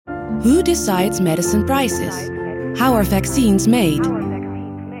Who decides medicine prices? How are vaccines made?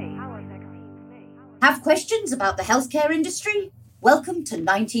 Have questions about the healthcare industry? Welcome to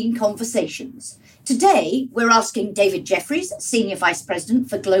 19 Conversations. Today, we're asking David Jeffries, Senior Vice President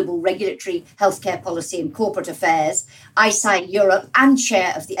for Global Regulatory, Healthcare Policy and Corporate Affairs, Eisai Europe and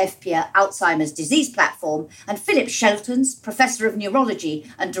Chair of the FPA Alzheimer's Disease Platform, and Philip Scheltens, Professor of Neurology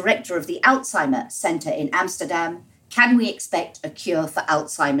and Director of the Alzheimer Centre in Amsterdam. Can we expect a cure for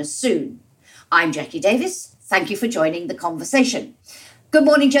Alzheimer's soon? I'm Jackie Davis. Thank you for joining the conversation. Good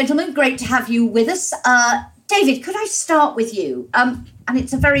morning, gentlemen. Great to have you with us. David, could I start with you? And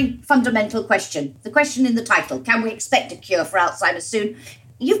it's a very fundamental question. The question in the title, can we expect a cure for Alzheimer's soon?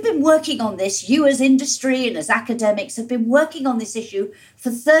 You've been working on this, you as industry and as academics have been working on this issue for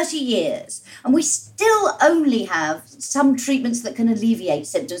 30 years. And we still only have some treatments that can alleviate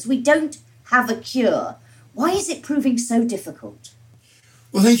symptoms. We don't have a cure. Why is it proving so difficult?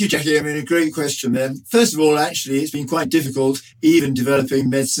 Well, thank you, Jackie. A great question there. First of all, actually, it's been quite difficult even developing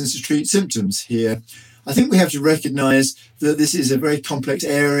medicines to treat symptoms here. I think we have to recognise that this is a very complex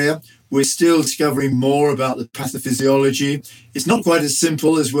area. We're still discovering more about the pathophysiology. It's not quite as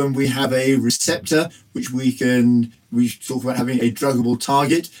simple as when we have a receptor, which we talk about having a druggable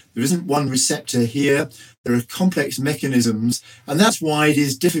target. There isn't one receptor here. There are complex mechanisms, and that's why it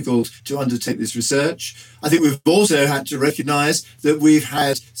is difficult to undertake this research. I think we've also had to recognise that we've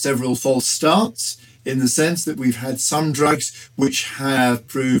had several false starts in the sense that we've had some drugs which have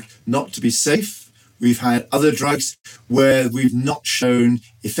proved not to be safe. We've had other drugs where we've not shown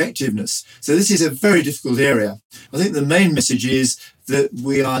effectiveness. So this is a very difficult area. I think the main message is that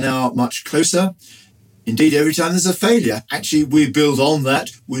we are now much closer. Indeed, every time there's a failure, actually we build on that.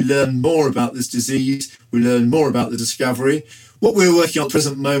 We learn more about this disease. We learn more about the discovery. What we're working on at the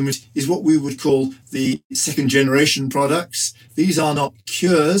present moment is what we would call the second generation products. These are not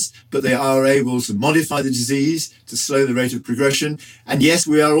cures, but they are able to modify the disease, to slow the rate of progression. And yes,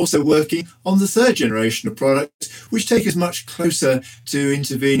 we are also working on the third generation of products, which take us much closer to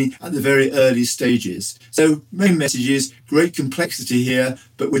intervening at the very early stages. So main message is great complexity here,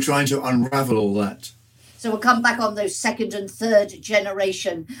 but we're trying to unravel all that. So we'll come back on those second and third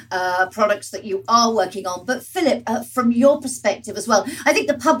generation products that you are working on. But Philip, from your perspective as well, I think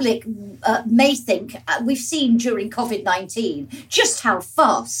the public may think, we've seen during COVID-19 just how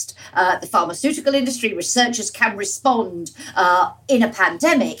fast the pharmaceutical industry, researchers can respond in a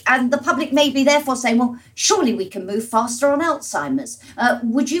pandemic. And the public may be therefore saying, well, surely we can move faster on Alzheimer's.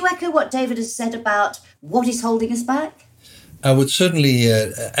 Would you echo what David has said about what is holding us back? I would certainly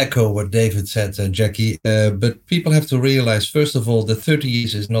echo what David said, Jackie, but people have to realize, first of all, that 30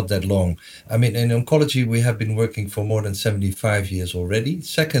 years is not that long. I mean, in oncology, we have been working for more than 75 years already.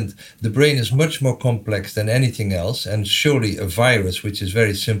 Second, the brain is much more complex than anything else, and surely a virus, which is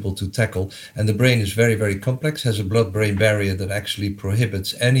very simple to tackle, and the brain is very, very complex, has a blood-brain barrier that actually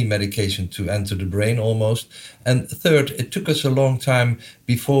prohibits any medication to enter the brain almost. And third, it took us a long time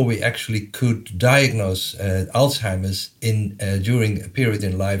before we actually could diagnose Alzheimer's during a period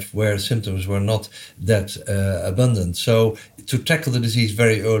in life where symptoms were not that abundant. So to tackle the disease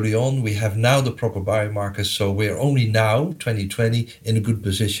very early on, we have now the proper biomarkers. So we're only now, 2020, in a good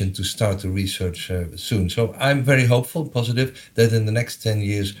position to start the research soon. So I'm very hopeful, positive, that in the next 10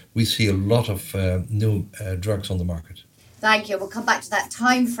 years, we see a lot of new drugs on the market. Thank you. We'll come back to that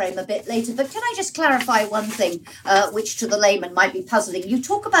time frame a bit later. But can I just clarify one thing, which to the layman might be puzzling? You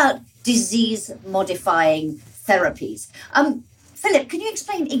talk about disease-modifying therapies. Philip, can you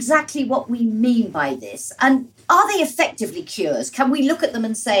explain exactly what we mean by this? And are they effectively cures? Can we look at them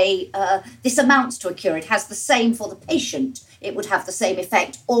and say, this amounts to a cure, it has the same for the patient, it would have the same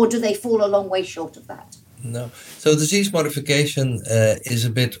effect, or do they fall a long way short of that? No. So disease modification is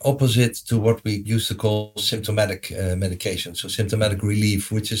a bit opposite to what we used to call symptomatic medication. So symptomatic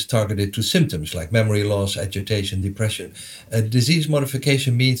relief, which is targeted to symptoms like memory loss, agitation, depression. Disease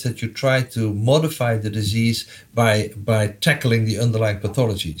modification means that you try to modify the disease by tackling the underlying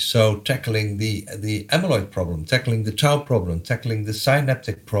pathology. So tackling the amyloid problem, tackling the tau problem, tackling the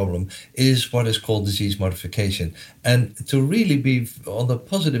synaptic problem is what is called disease modification. And to really be on the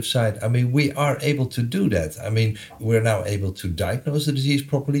positive side, I mean, we are able to do that. I mean, we're now able to diagnose the disease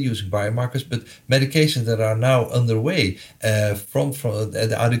properly using biomarkers, but medications that are now underway from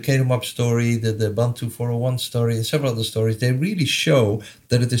the aducanumab story, the BAN2401 story, and several other stories, they really show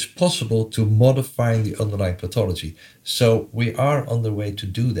that it is possible to modify the underlying pathology. So we are on the way to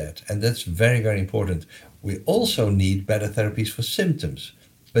do that, and that's very, very important. We also need better therapies for symptoms,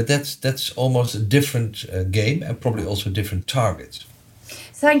 but that's almost a different game and probably also different targets.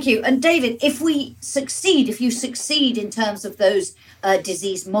 Thank you. And David, if you succeed in terms of those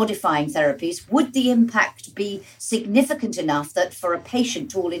disease-modifying therapies, would the impact be significant enough that for a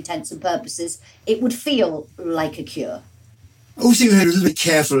patient, to all intents and purposes, it would feel like a cure? I always think we're a little bit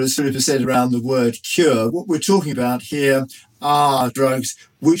careful, as Philip has said, around the word cure. What we're talking about here are drugs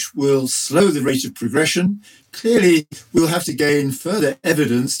which will slow the rate of progression. Clearly, we'll have to gain further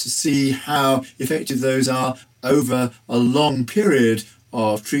evidence to see how effective those are over a long period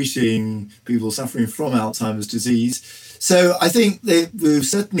of treating people suffering from Alzheimer's disease. So I think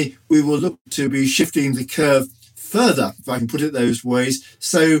that we will look to be shifting the curve further, if I can put it those ways,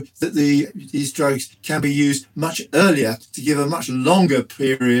 so that these drugs can be used much earlier to give a much longer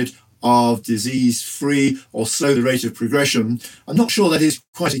period of disease-free or slow the rate of progression. I'm not sure that is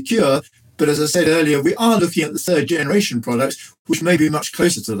quite a cure, but as I said earlier, we are looking at the third generation products, which may be much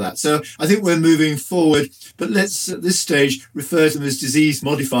closer to that. So I think we're moving forward, but let's at this stage refer to them as disease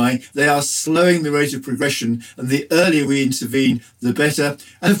modifying. They are slowing the rate of progression, and the earlier we intervene, the better.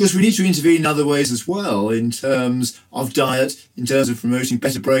 And of course, we need to intervene in other ways as well, in terms of diet, in terms of promoting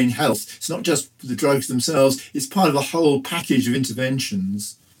better brain health. It's not just the drugs themselves, it's part of a whole package of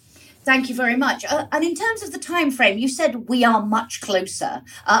interventions. Thank you very much. And in terms of the time frame, you said we are much closer.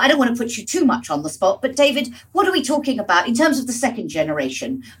 I don't want to put you too much on the spot, but David, what are we talking about in terms of the second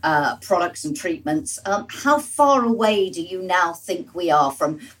generation products and treatments? How far away do you now think we are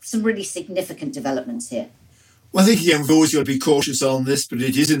from some really significant developments here? Well, I think, again, we've always got to be cautious on this, but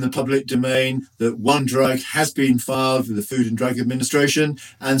it is in the public domain that one drug has been filed with the Food and Drug Administration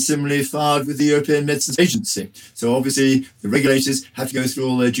and similarly filed with the European Medicines Agency. So obviously the regulators have to go through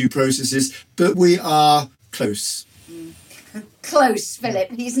all their due processes, but we are close. Close,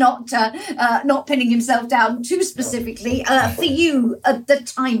 Philip. He's not pinning himself down too specifically. For you, the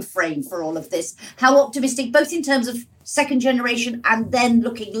time frame for all of this, how optimistic, both in terms of second generation and then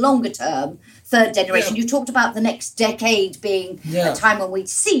looking longer term, third generation? You talked about the next decade being a time when we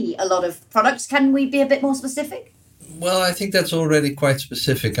see a lot of products. Can we be a bit more specific? Well, I think that's already quite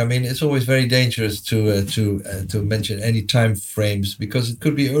specific. I mean, it's always very dangerous to mention any time frames because it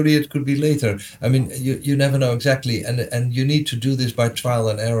could be earlier, it could be later. I mean, you never know exactly, and you need to do this by trial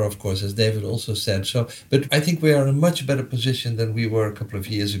and error, of course, as David also said. So, but I think we are in a much better position than we were a couple of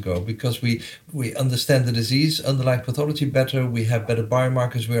years ago because we understand the disease, underlying pathology better. We have better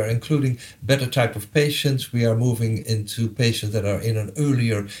biomarkers. We are including better type of patients. We are moving into patients that are in an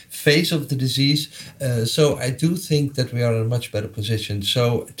earlier phase of the disease. So I do think that we are in a much better position.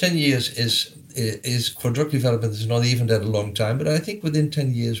 So 10 years is for drug development is not even that a long time, but I think within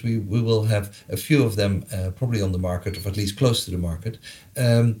 10 years we will have a few of them probably on the market, or at least close to the market.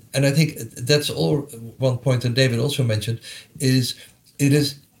 And I think that's all. One point that David also mentioned is it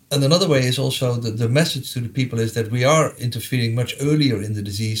is. And another way is also the message to the people is that we are interfering much earlier in the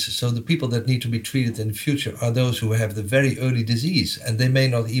disease. So the people that need to be treated in the future are those who have the very early disease, and they may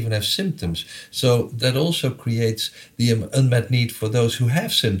not even have symptoms. So that also creates the unmet need for those who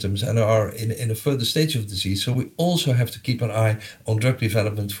have symptoms and are in a further stage of disease. So we also have to keep an eye on drug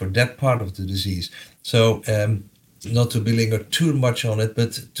development for that part of the disease. So not to belinger too much on it,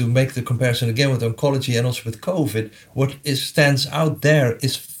 but to make the comparison again with oncology and also with COVID, what stands out there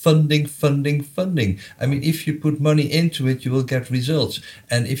is funding. I mean, if you put money into it, you will get results.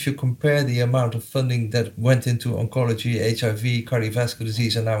 And if you compare the amount of funding that went into oncology, HIV, cardiovascular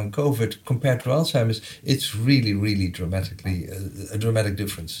disease, and now in COVID compared to Alzheimer's, it's really, really dramatically a dramatic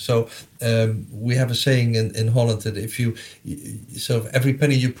difference. So we have a saying in Holland that if you so every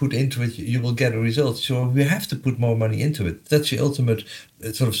penny you put into it, you will get a result. So we have to put more money into it. That's the ultimate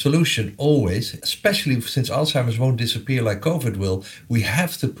sort of solution always, especially since Alzheimer's won't disappear like COVID will. We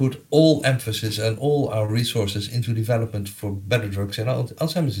have to put all emphasis and all our resources into development for better drugs in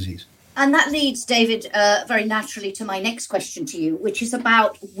Alzheimer's disease. And that leads, David, very naturally to my next question to you, which is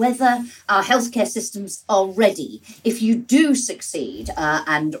about whether our healthcare systems are ready. If you do succeed,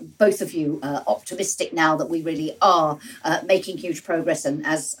 and both of you are optimistic now that we really are making huge progress, and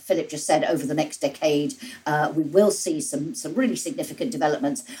as Philip just said, over the next decade, we will see some really significant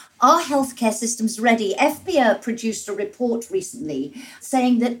developments. Are healthcare systems ready? FBR produced a report recently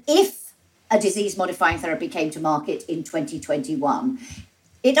saying that if a disease-modifying therapy came to market in 2021,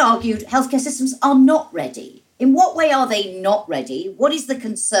 it argued healthcare systems are not ready. In what way are they not ready? What is the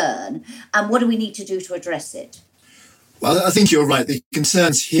concern? And what do we need to do to address it? Well, I think you're right. The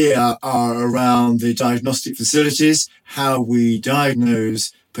concerns here are around the diagnostic facilities, how we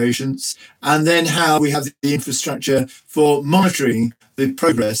diagnose patients, and then how we have the infrastructure for monitoring the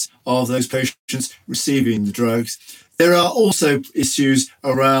progress of those patients receiving the drugs. There are also issues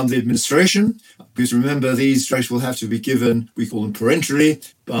around the administration, because remember, these drugs will have to be given, we call them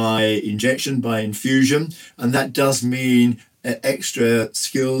parenterally, by injection, by infusion, and that does mean extra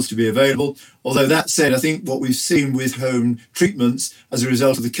skills to be available. Although that said, I think what we've seen with home treatments as a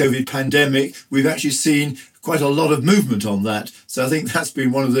result of the COVID pandemic, we've actually seen quite a lot of movement on that. So I think that's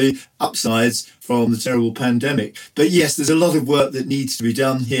been one of the upsides from the terrible pandemic. But yes, there's a lot of work that needs to be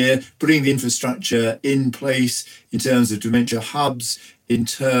done here, putting the infrastructure in place in terms of dementia hubs, in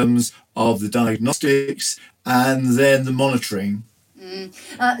terms of the diagnostics, and then the monitoring.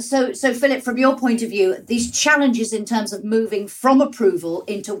 So Philip, from your point of view, these challenges in terms of moving from approval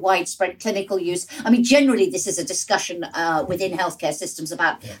into widespread clinical use, I mean, generally this is a discussion within healthcare systems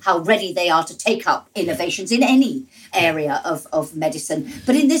about how ready they are to take up innovations in any area of medicine.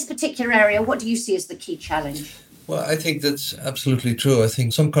 But in this particular area, what do you see as the key challenge? Well, I think that's absolutely true. I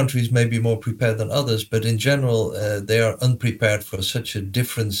think some countries may be more prepared than others, but in general, they are unprepared for such a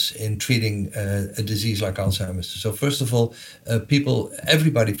difference in treating a disease like Alzheimer's. So first of all,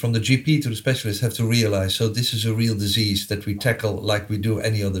 everybody from the GP to the specialist have to realize, so this is a real disease that we tackle like we do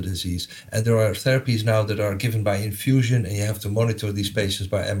any other disease. And there are therapies now that are given by infusion, and you have to monitor these patients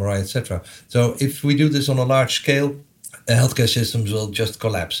by MRI, etc. So if we do this on a large scale, healthcare systems will just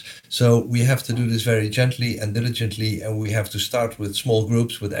collapse. So we have to do this very gently and diligently, and we have to start with small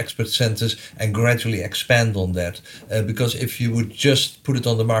groups, with expert centers, and gradually expand on that. Because if you would just put it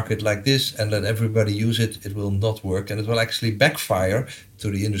on the market like this and let everybody use it, it will not work, and it will actually backfire to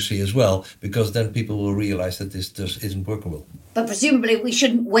the industry as well, because then people will realize that this just isn't workable. But presumably we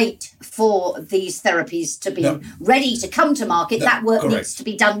shouldn't wait for these therapies to be ready to come to market. That work needs to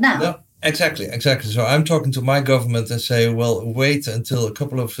be done now. No. Exactly. So I'm talking to my government and say, well, wait until a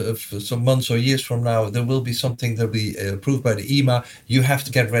couple of some months or years from now, there will be something that will be approved by the EMA. You have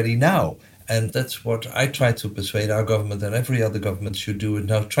to get ready now. And that's what I try to persuade our government, and every other government should do it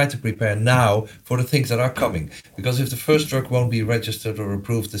now. Try to prepare now for the things that are coming. Because if the first drug won't be registered or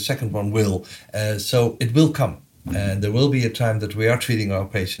approved, the second one will. So it will come. And there will be a time that we are treating our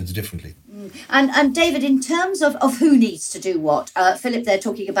patients differently. And David, in terms of who needs to do what, Philip, they're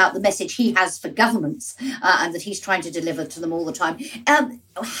talking about the message he has for governments and that he's trying to deliver to them all the time.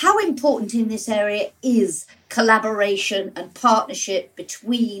 How important in this area is collaboration and partnership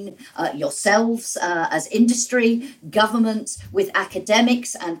between yourselves as industry, governments, with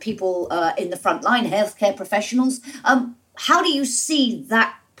academics and people in the front line, healthcare professionals? How do you see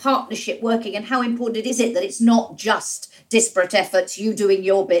that partnership working, and how important is it that it's not just disparate efforts, you doing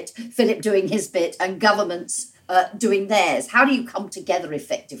your bit, Philip doing his bit, and governments doing theirs? How do you come together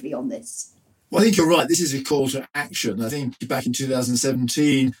effectively on this? Well, I think you're right. This is a call to action. I think back in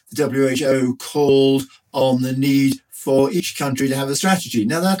 2017, the WHO called on the need for each country to have a strategy.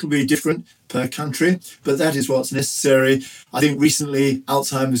 Now, that'll be different per country, but that is what's necessary. I think recently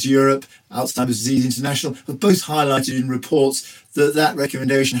Alzheimer's Europe, Alzheimer's Disease International have both highlighted in reports that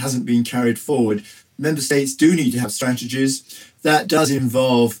recommendation hasn't been carried forward. Member states do need to have strategies. That does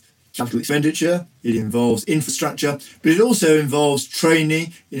involve capital expenditure, it involves infrastructure, but it also involves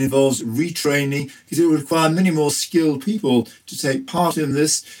training, it involves retraining, because it will require many more skilled people to take part in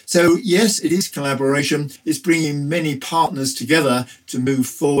this. So yes, it is collaboration. It's bringing many partners together to move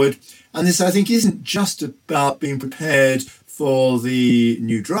forward. And this, I think, isn't just about being prepared for the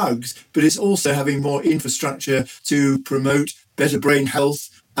new drugs, but it's also having more infrastructure to promote better brain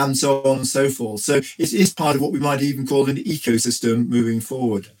health and so on and so forth. So it is part of what we might even call an ecosystem moving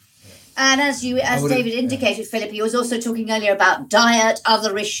forward. And as David indicated, Philip, he was also talking earlier about diet,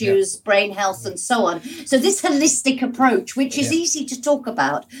 other issues, brain health and so on. So this holistic approach, which is easy to talk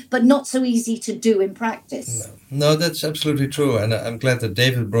about, but not so easy to do in practice. No, that's absolutely true. And I'm glad that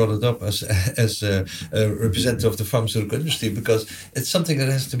David brought it up as a representative of the pharmaceutical industry, because it's something that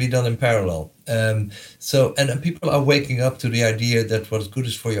has to be done in parallel. And people are waking up to the idea that what's good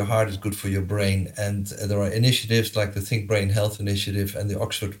is for your heart is good for your brain. And there are initiatives like the Think Brain Health Initiative and the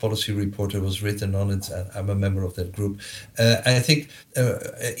Oxford Policy Report that was written on it. And I'm a member of that group. I think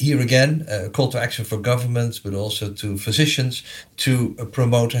here again, a call to action for governments, but also to physicians to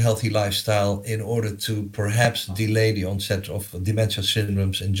promote a healthy lifestyle in order to perhaps delay the onset of dementia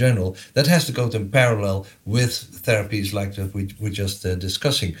syndromes in general. That has to go in parallel with therapies like that we're just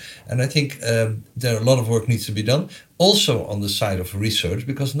discussing. And I think there a lot of work needs to be done. Also on the side of research,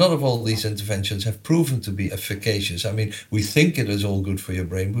 because not of all these interventions have proven to be efficacious. I mean, we think it is all good for your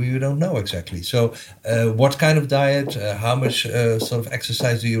brain, but we don't know exactly. So what kind of diet, how much sort of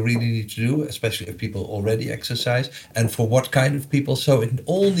exercise do you really need to do, especially if people already exercise, and for what kind of people? So it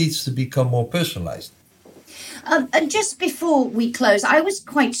all needs to become more personalized. And just before we close, I was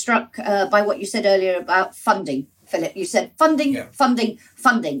quite struck by what you said earlier about funding Philip. You said funding,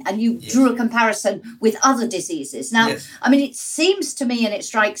 funding, and you drew a comparison with other diseases. Now, I mean, it seems to me and it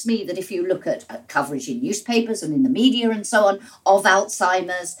strikes me that if you look at coverage in newspapers and in the media and so on of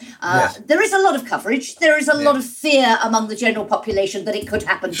Alzheimer's, there is a lot of coverage. There is a lot of fear among the general population that it could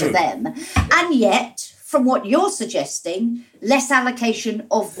happen to them. And yet, from what you're suggesting, less allocation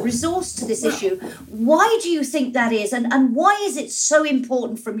of resource to this issue. Why do you think that is? And why is it so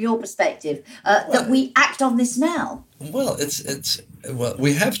important from your perspective that we act on this now? Well, well,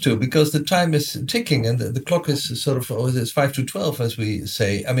 we have to, because the time is ticking and the clock is sort of, it's 5 to 12, as we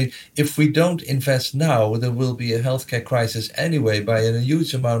say. I mean, if we don't invest now, there will be a healthcare crisis anyway by a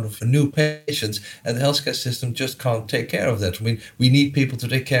huge amount of new patients, and the healthcare system just can't take care of that. I mean, we need people to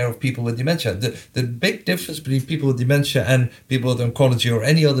take care of people with dementia. The big difference between people with dementia and people with oncology or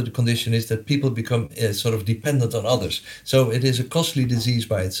any other condition is that people become sort of dependent on others. So it is a costly disease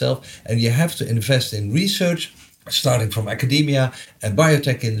by itself, and you have to invest in research, starting from academia and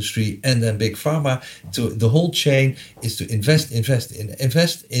biotech industry and then big pharma. To the whole chain is to invest in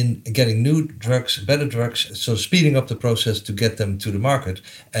getting new drugs, better drugs, so speeding up the process to get them to the market.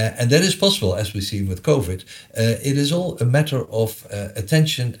 And that is possible, as we see with COVID. It is all a matter of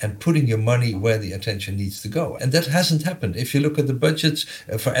attention and putting your money where the attention needs to go. And that hasn't happened. If you look at the budgets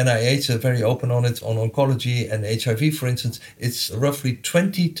for NIH, they're very open on it, on oncology and HIV, for instance, it's roughly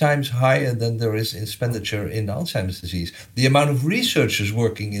 20 times higher than there is expenditure in Alzheimer's disease. The amount of researchers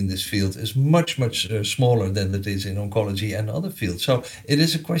working in this field is much smaller than it is in oncology and other fields. So it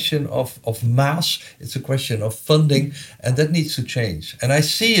is a question of mass, it's a question of funding, and that needs to change. And I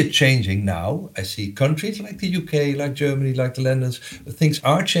see it changing now. I see countries like the UK, like Germany, like the Netherlands, things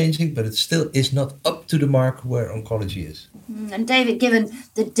are changing, but it still is not up to the mark where oncology is. And David, given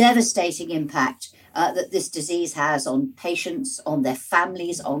the devastating impact that this disease has on patients, on their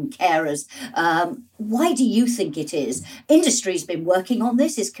families, on carers, why do you think it is? Industry's been working on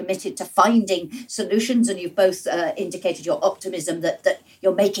this, is committed to finding solutions, and you've both indicated your optimism that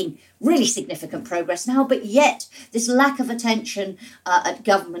you're making really significant progress now, but yet this lack of attention at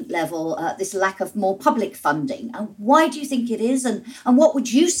government level, this lack of more public funding. And why do you think it is? And what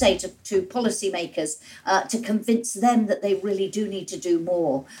would you say to policymakers to convince them that they really do need to do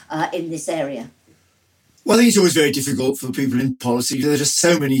more in this area? Well, I think it's always very difficult for people in policy. There are just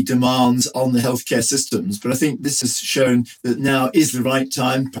so many demands on the healthcare systems. But I think this has shown that now is the right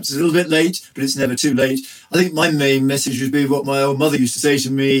time. Perhaps it's a little bit late, but it's never too late. I think my main message would be what my old mother used to say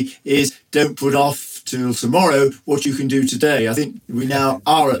to me is, don't put off till tomorrow what you can do today. I think we now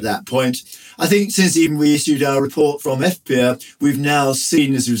are at that point. I think since even we issued our report from FPIA, we've now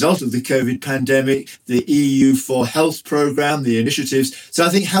seen, as a result of the COVID pandemic, the EU for Health programme, the initiatives. So I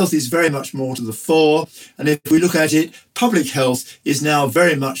think health is very much more to the fore. And if we look at it, public health is now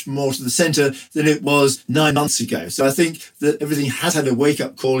very much more to the centre than it was 9 months ago. So I think that everything has had a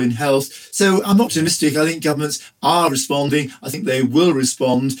wake-up call in health. So I'm optimistic. I think governments are responding. I think they will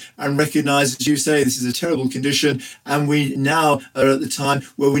respond and recognise, as you say, this is a terrible condition. And we now are at the time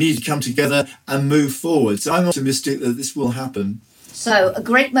where we need to come together and move forward. So I'm optimistic that this will happen. So a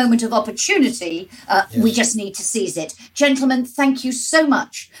great moment of opportunity. We just need to seize it. Gentlemen, thank you so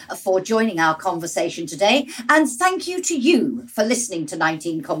much for joining our conversation today. And thank you to you for listening to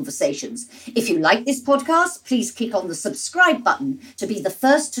 19 Conversations. If you like this podcast, please click on the subscribe button to be the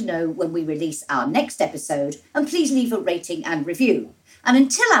first to know when we release our next episode. And please leave a rating and review. And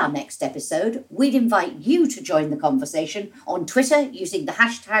until our next episode, we'd invite you to join the conversation on Twitter using the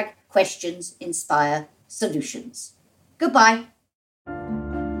hashtag #QuestionsInspireSolutions. Goodbye.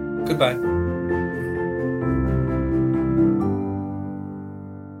 Goodbye.